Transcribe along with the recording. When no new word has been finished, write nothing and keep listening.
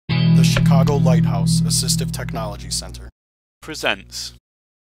Chicago Lighthouse Assistive Technology Center presents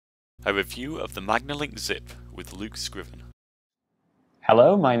a review of the Magnilink Zip with Luke Scriven.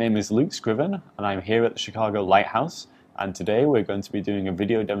 Hello, my name is Luke Scriven and I'm here at the Chicago Lighthouse, and today we're going to be doing a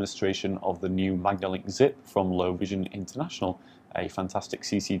video demonstration of the new Magnilink Zip from Low Vision International. A fantastic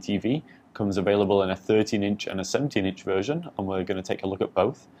CCTV, comes available in a 13-inch and a 17-inch version, and we're going to take a look at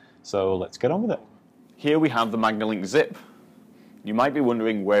both. So let's get on with it. Here we have the Magnilink Zip. You might be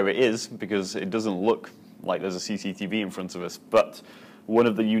wondering where it is because it doesn't look like there's a CCTV in front of us, but one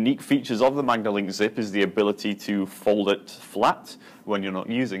of the unique features of the Magnilink Zip is the ability to fold it flat when you're not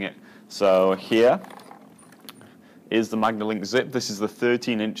using it. So here is the Magnilink Zip. This is the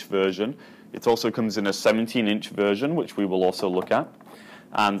 13-inch version. It also comes in a 17-inch version, which we will also look at.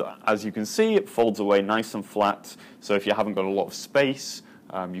 And as you can see, it folds away nice and flat. So if you haven't got a lot of space,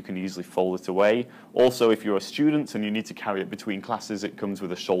 you can easily fold it away. Also, if you're a student and you need to carry it between classes, it comes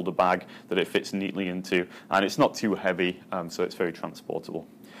with a shoulder bag that it fits neatly into. And it's not too heavy, so it's very transportable.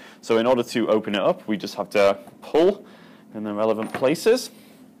 So in order to open it up, we just have to pull in the relevant places.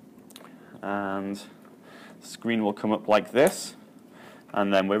 And the screen will come up like this.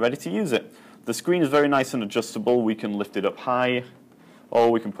 And then we're ready to use it. The screen is very nice and adjustable. We can lift it up high, or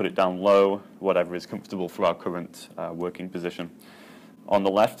we can put it down low, whatever is comfortable for our current working position. On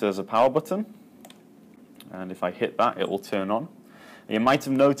the left, there's a power button, and if I hit that, it will turn on. You might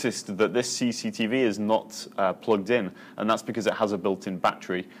have noticed that this CCTV is not plugged in, and that's because it has a built-in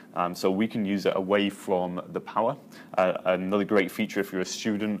battery, so we can use it away from the power. Another great feature if you're a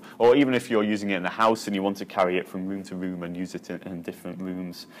student, or even if you're using it in a house and you want to carry it from room to room and use it in different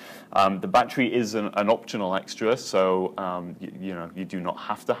rooms. The battery is an optional extra, so you do not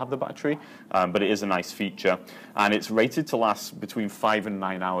have to have the battery, but it is a nice feature. And it's rated to last between 5 and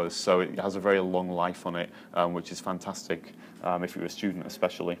 9 hours, so it has a very long life on it, which is fantastic. If you're a student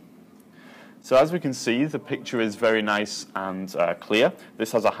especially. So as we can see, the picture is very nice and clear.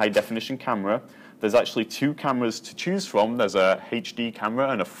 This has a high definition camera. There's actually two cameras to choose from. There's a HD camera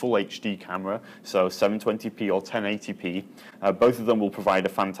and a full HD camera, so 720p or 1080p. Both of them will provide a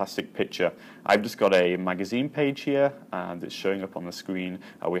fantastic picture. I've just got a magazine page here, and it's showing up on the screen.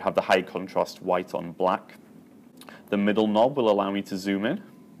 We have the high contrast white on black. The middle knob will allow me to zoom in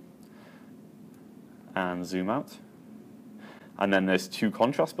and zoom out. And then there's two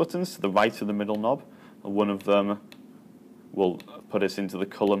contrast buttons to the right of the middle knob. One of them will put us into the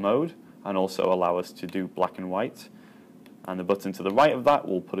color mode and also allow us to do black and white. And the button to the right of that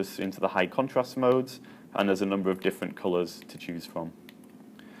will put us into the high contrast modes, and there's a number of different colors to choose from.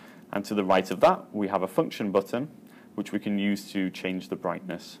 And to the right of that, we have a function button, which we can use to change the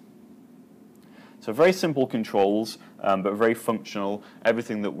brightness. So very simple controls, but very functional.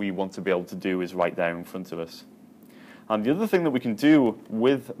 Everything that we want to be able to do is right there in front of us. And the other thing that we can do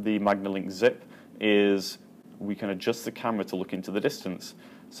with the Magnilink Zip is we can adjust the camera to look into the distance.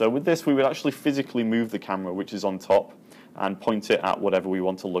 So with this, we would actually physically move the camera, which is on top, and point it at whatever we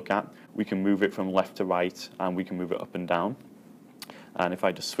want to look at. We can move it from left to right, and we can move it up and down. And if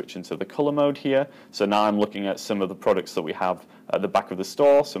I just switch into the color mode here, so now I'm looking at some of the products that we have at the back of the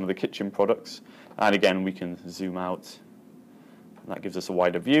store, some of the kitchen products. And again, we can zoom out. That gives us a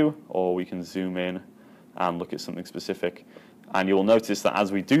wider view, or we can zoom in and look at something specific. And you'll notice that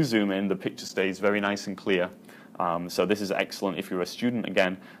as we do zoom in, the picture stays very nice and clear. So this is excellent if you're a student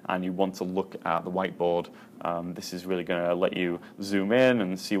again and you want to look at the whiteboard. This is really going to let you zoom in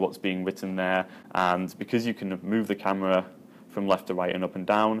and see what's being written there. And because you can move the camera from left to right and up and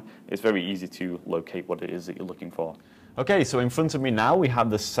down, it's very easy to locate what it is that you're looking for. Okay, so in front of me now we have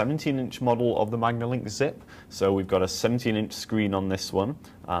the 17-inch model of the Magnilink Zip. So we've got a 17-inch screen on this one,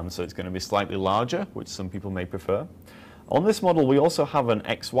 so it's going to be slightly larger, which some people may prefer. On this model we also have an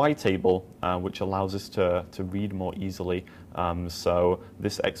XY table, which allows us to read more easily. So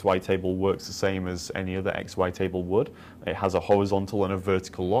this XY table works the same as any other XY table would. It has a horizontal and a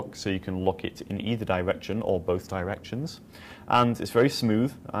vertical lock, so you can lock it in either direction or both directions. And it's very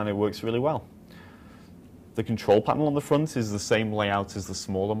smooth and it works really well. The control panel on the front is the same layout as the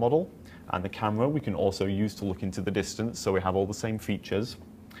smaller model, and the camera we can also use to look into the distance, so we have all the same features.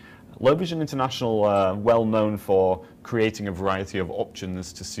 Low Vision International are well known for creating a variety of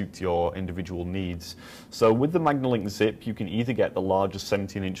options to suit your individual needs. So with the Magnilink Zip, you can either get the larger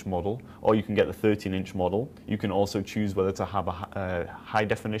 17-inch model, or you can get the 13-inch model. You can also choose whether to have a high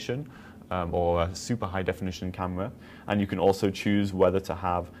definition or a super high definition camera, and you can also choose whether to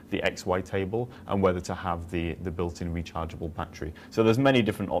have the XY table and whether to have the built-in rechargeable battery. So there's many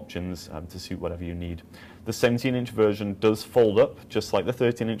different options to suit whatever you need. The 17-inch version does fold up just like the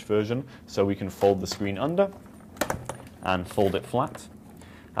 13-inch version, so we can fold the screen under and fold it flat.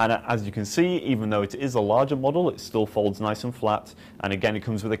 And as you can see, even though it is a larger model, it still folds nice and flat. And again, it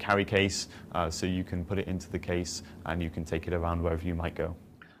comes with a carry case, so you can put it into the case and you can take it around wherever you might go.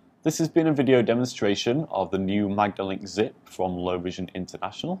 This has been a video demonstration of the new Magnilink Zip from Low Vision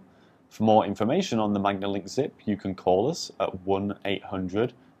International. For more information on the Magnilink Zip, you can call us at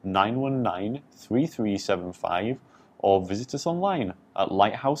 1-800-919-3375 or visit us online at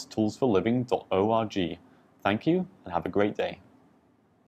lighthousetoolsforliving.org. Thank you and have a great day.